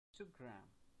histogram.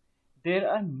 There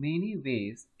are many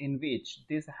ways in which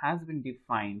this has been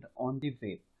defined on the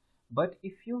web, but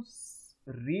if you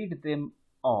read them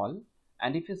all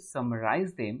and if you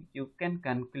summarize them, you can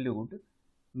conclude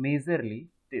majorly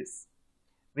this,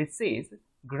 which says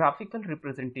graphical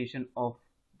representation of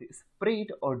the spread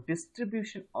or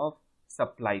distribution of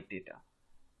supply data.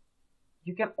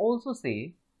 You can also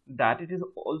say that it is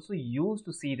also used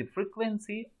to see the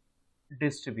frequency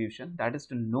distribution, that is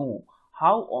to know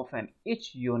how often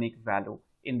each unique value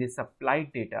in the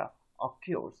supplied data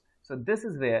occurs. So this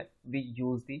is where we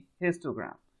use the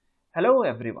histogram. Hello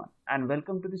everyone and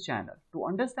welcome to the channel. To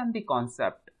understand the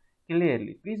concept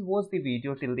clearly, please watch the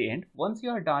video till the end. Once you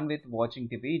are done with watching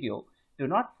the video, do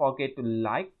not forget to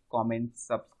like, comment,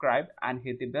 subscribe and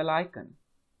hit the bell icon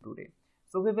today.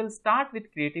 So we will start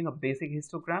with creating a basic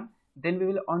histogram, then we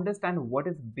will understand what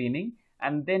is binning,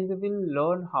 and then we will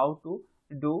learn how to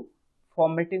do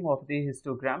formatting of the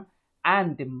histogram,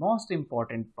 and the most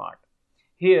important part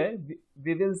here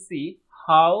we will see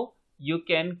how you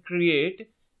can create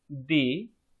the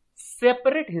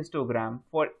separate histogram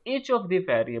for each of the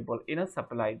variable in a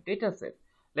supplied data set.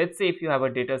 Let's say if you have a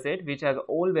data set which has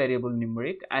all variable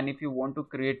numeric, and if you want to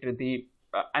create the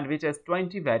and which has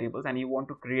 20 variables and you want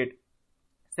to create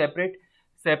separate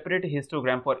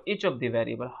histogram for each of the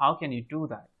variable, how can you do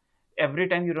that? Every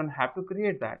time you don't have to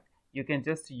create that, you can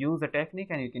just use a technique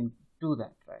and you can do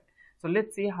that, right? So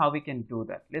let's see how we can do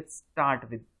that. Let's start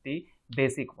with the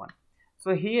basic one.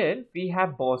 So here we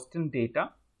have Boston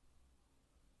data.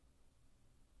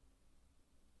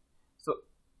 So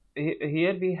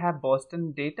here we have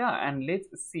Boston data, and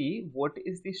let's see what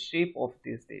is the shape of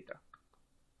this data.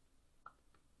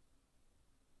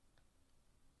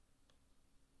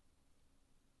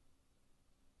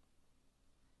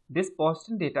 This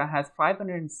Boston data has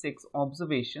 506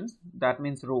 observations, that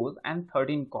means rows, and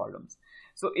 13 columns.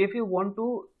 So if you want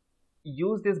to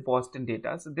use this Boston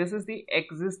data, so this is the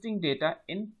existing data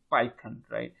in Python,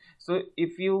 right? So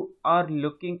if you are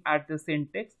looking at the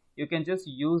syntax, you can just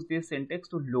use this syntax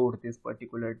to load this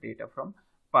particular data from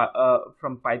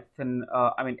Python,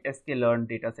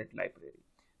 sklearn dataset library.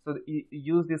 So you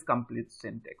use this complete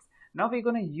syntax. Now we're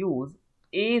going to use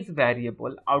age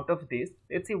variable out of this.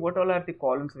 Let's see what all are the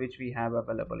columns which we have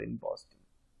available in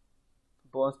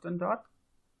Boston dot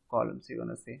columns, you're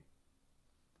gonna say,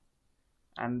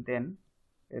 and then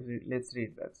let's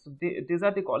read that. So these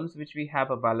are the columns which we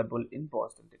have available in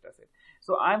Boston dataset.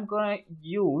 So I'm gonna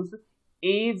use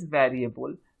age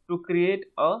variable to create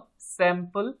a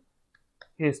sample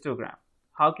histogram.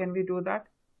 How can we do that?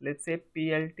 Let's say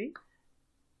plt,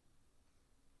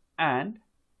 and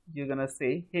you're gonna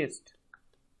say hist.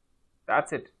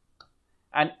 That's it.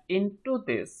 And into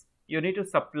this you need to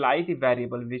supply the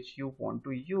variable which you want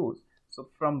to use. So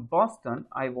from Boston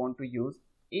I want to use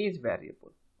age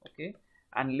variable. Okay,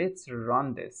 and let's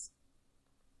run this.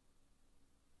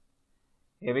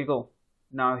 Here we go.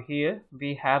 Now here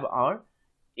we have our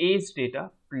age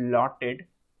data plotted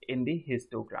in the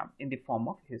histogram, in the form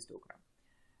of histogram.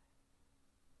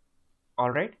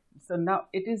 All right, so now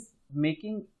it is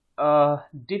making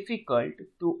difficult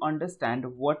to understand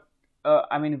what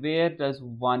where does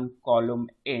one column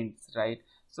ends, right?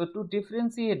 So to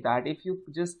differentiate that, if you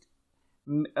just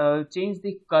change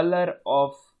the color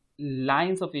of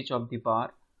lines of each of the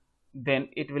bar, then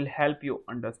it will help you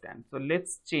understand. So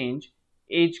let's change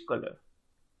age color,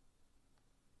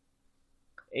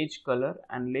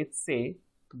 and let's say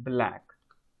black.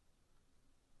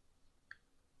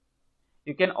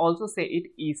 You can also say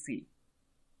it EC.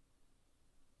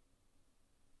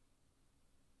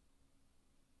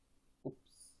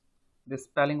 The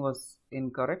spelling was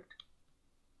incorrect.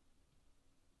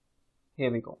 Here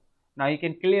we go. Now you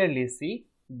can clearly see,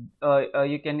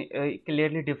 you can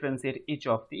clearly differentiate each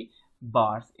of the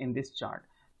bars in this chart,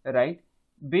 right?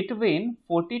 Between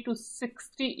 40 to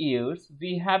 60 years,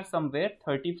 we have somewhere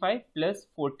 35 plus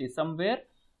 40, somewhere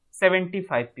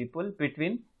 75 people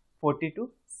between 40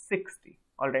 to 60.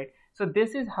 All right. So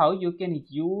this is how you can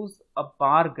use a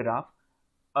bar graph,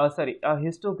 a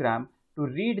histogram to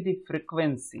read the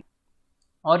frequency,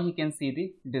 or you can see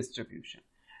the distribution.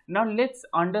 Now let's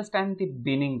understand the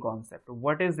binning concept.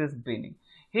 What is this binning?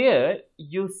 Here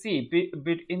you see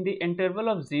in the interval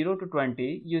of 0 to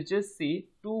 20, you just see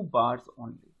 2 bars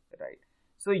only, right?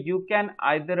 So you can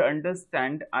either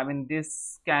understand,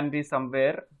 this can be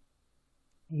somewhere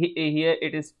here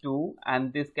it is 2,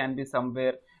 and this can be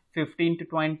somewhere 15 to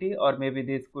 20, or maybe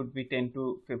this could be 10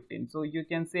 to 15. So you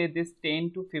can say this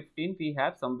 10 to 15 we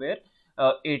have somewhere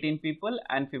 18 people,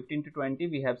 and 15 to 20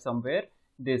 we have somewhere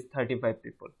this 35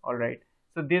 people. All right,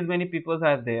 so these many people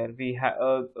are there. We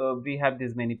have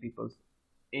this many people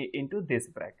into this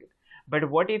bracket. But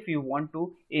what if you want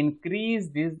to increase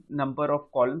this number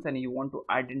of columns and you want to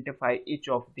identify each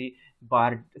of the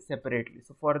bar separately?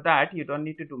 So for that, you don't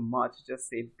need to do much, just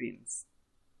say bins.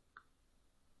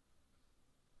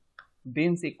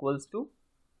 Bins equals to,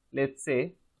 let's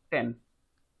say 10.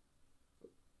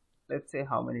 Let's say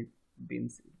how many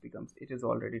bins it becomes. It is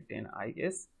already 10, I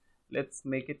guess. Let's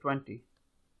make it 20.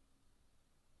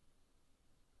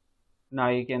 Now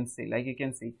you can see, like you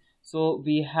can see, so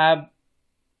we have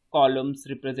columns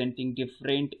representing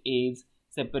different age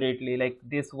separately. Like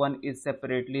this one is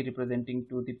separately representing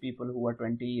to the people who are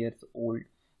 20 years old.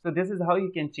 So this is how you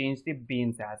can change the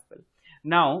bins as well.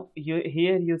 Now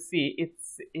here you see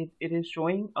it is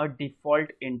showing a default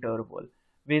interval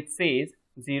which says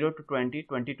 0 to 20,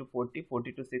 20 to 40,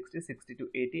 40 to 60, 60 to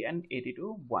 80, and 80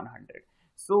 to 100.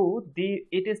 So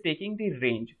it is taking the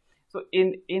range. So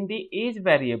in the age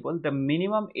variable, the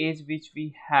minimum age which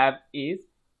we have is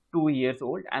 2 years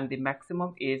old, and the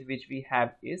maximum age which we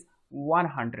have is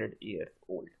 100 years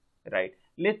old, right?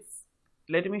 Let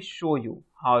me show you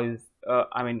how is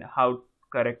how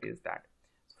correct is that.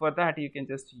 For that, you can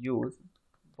just use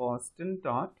Boston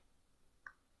dot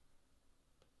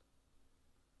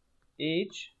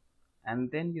age, and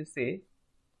then you say,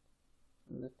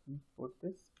 let me put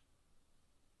this,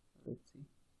 let's see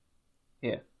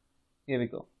here we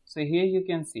go. So here you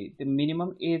can see the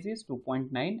minimum age is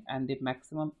 2.9 and the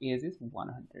maximum age is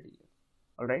 100 years.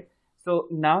 All right, so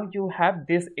now you have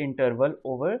this interval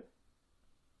over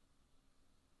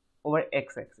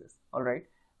x-axis. All right,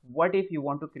 what if you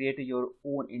want to create your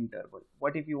own interval?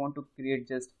 What if you want to create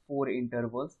just 4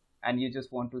 intervals and you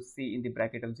just want to see in the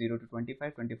bracket of 0 to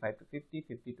 25, 25 to 50,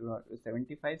 50 to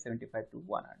 75, 75 to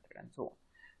 100, and so on?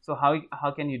 So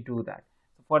how can you do that?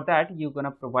 So for that, you're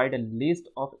gonna provide a list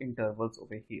of intervals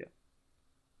over here.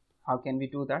 How can we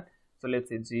do that? So let's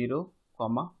say 0,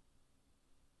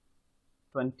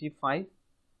 25,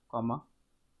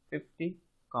 50,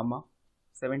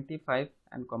 75,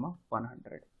 and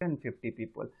 100 and 50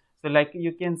 people. So like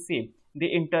you can see,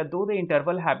 though the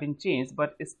interval have been changed,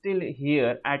 but still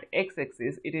here at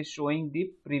x-axis it is showing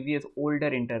the previous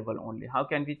older interval only. How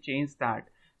can we change that?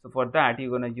 So for that,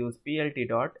 you're gonna use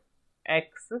plt.xticks.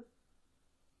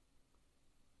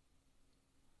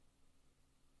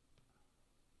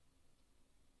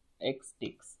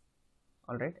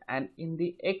 All right, and in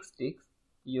the xticks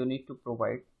you need to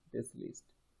provide this list,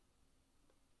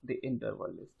 the interval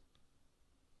list.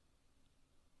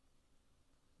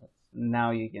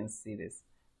 Now you can see this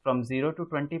from 0 to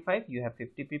 25 you have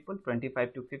 50 people,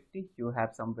 25 to 50 you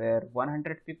have somewhere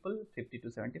 100 people, 50 to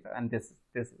 75, and this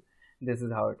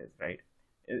is how it is, right?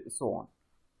 So on.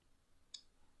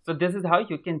 So this is how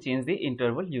you can change the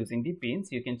interval using the bins.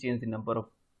 You can change the number of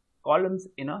columns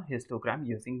in a histogram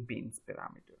using bins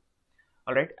parameter.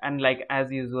 All right, and like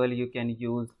as usual, you can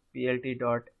use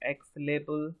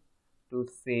plt.xlabel to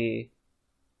say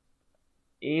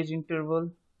age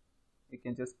interval. You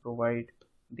can just provide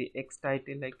the x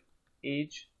title like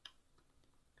age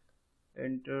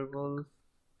intervals,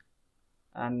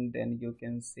 and then you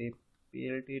can say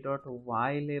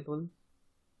plt.y label,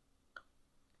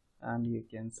 and you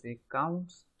can say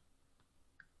counts,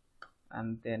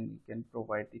 and then you can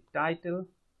provide the title,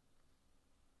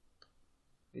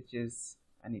 which is,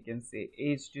 and you can say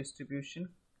age distribution.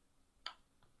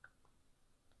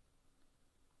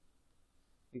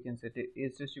 You can set the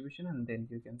age distribution, and then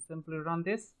you can simply run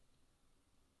this.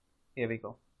 Here we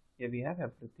go. Here we have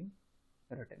everything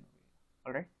written.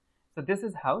 All right, so this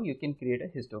is how you can create a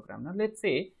histogram. Now let's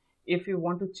say if you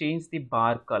want to change the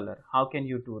bar color, how can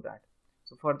you do that?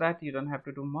 So for that, you don't have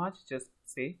to do much, just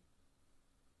say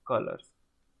color,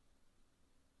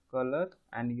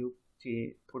 and you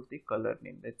put the color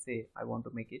name. Let's say I want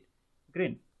to make it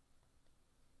green.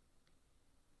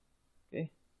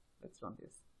 Okay, let's run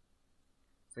this.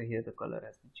 So here the color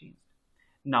has been changed.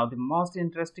 Now the most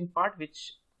interesting part,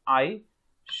 which I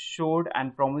showed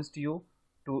and promised you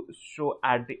to show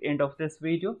at the end of this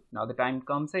video. Now the time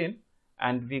comes in,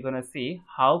 and we're gonna see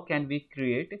how can we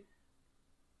create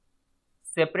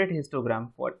separate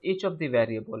histogram for each of the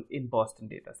variable in Boston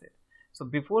dataset. So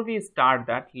before we start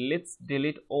that, let's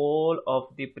delete all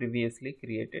of the previously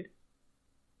created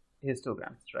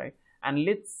histograms, right? And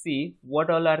let's see what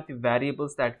all are the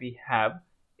variables that we have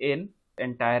in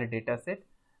entire data set,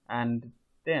 and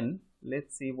then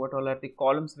let's see what all are the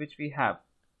columns which we have.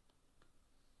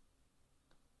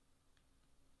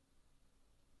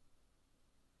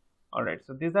 All right,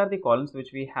 so these are the columns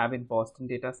which we have in Boston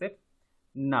data set.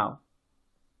 Now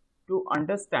to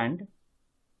understand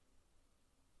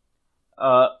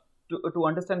to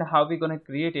understand how we're going to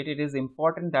create it, it is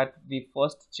important that we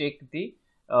first check the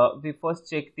we first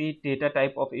check the data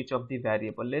type of each of the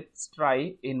variable. Let's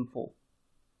try info.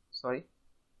 Sorry,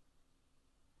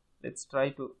 let's try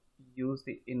to use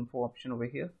the info option over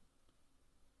here.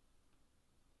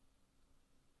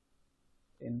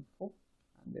 Info,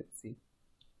 and let's see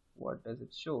what does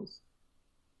it shows.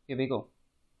 Here we go.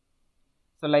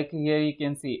 So like here you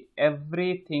can see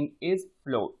everything is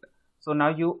float. So now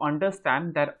you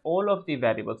understand that all of the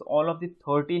variables, all of the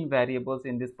 13 variables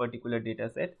in this particular data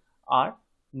set are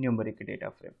numeric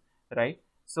data frame, right?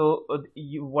 So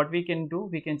what we can do,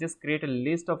 we can just create a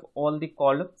list of all the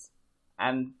columns,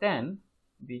 and then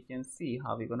we can see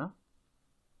how we're gonna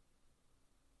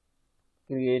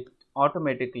create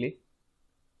automatically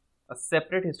a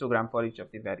separate histogram for each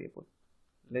of the variable.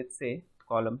 Let's say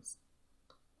columns,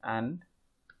 and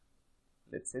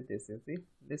let's say this is the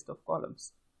list of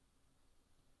columns.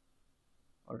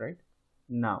 All right,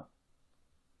 now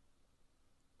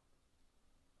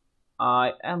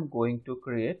I am going to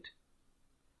create.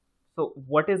 So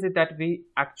what is it that we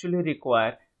actually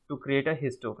require to create a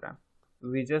histogram?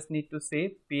 We just need to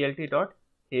say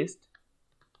plt.hist.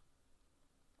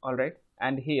 All right,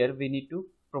 and here we need to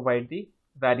provide the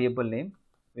variable name,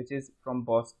 which is from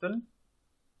Boston,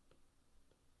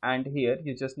 and here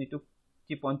you just need to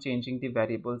keep on changing the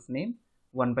variables name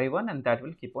one by one, and that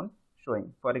will keep on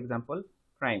showing. For example,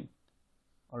 prime.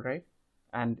 All right,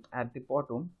 and at the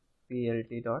bottom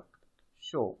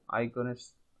plt.show,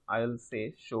 I'll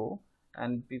say show,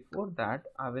 and before that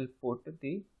I will put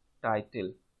the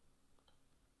title.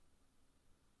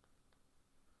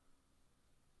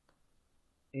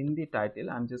 In the title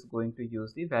I'm just going to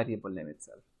use the variable name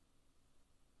itself.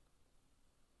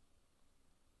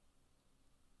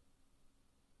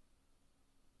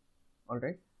 All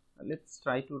right, let's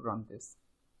try to run this.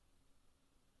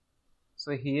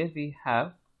 So here we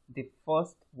have the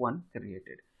first one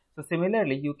created. So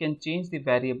similarly, you can change the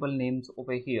variable names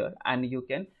over here, and you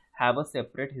can have a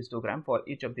separate histogram for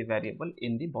each of the variable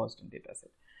in the Boston dataset.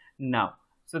 Now,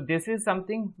 so this is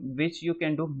something which you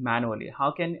can do manually.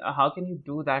 How can you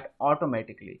do that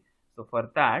automatically? So for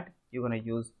that, you're going to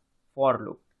use for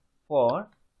loop for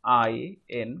I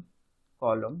in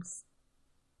columns,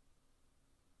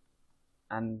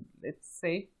 and let's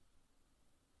say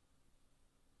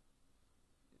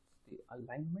it's the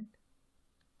alignment.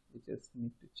 We just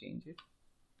need to change it,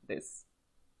 this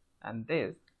and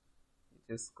this.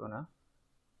 We're just gonna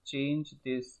change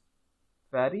this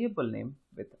variable name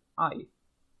with I.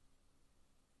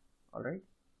 All right,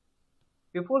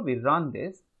 before we run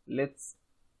this, let's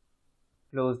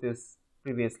close this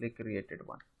previously created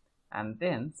one, and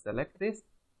then select this,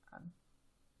 and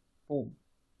boom.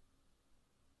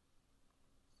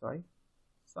 Sorry,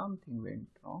 something went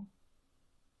wrong.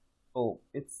 Oh,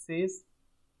 it says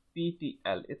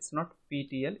PTL. It's not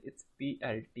PTL, it's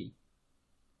PLT.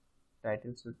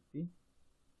 Title should be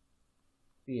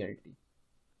PLT.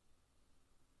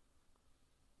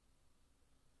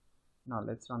 Now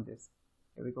let's run this.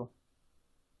 Here we go.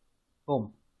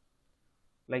 Boom.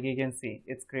 Like you can see,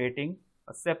 it's creating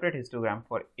a separate histogram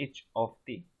for each of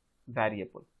the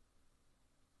variable.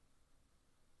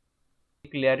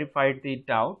 Clarified the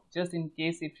doubt. Just in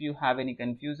case if you have any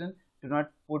confusion, do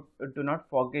not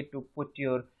forget to put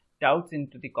your doubts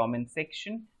into the comment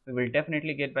section. We will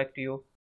definitely get back to you.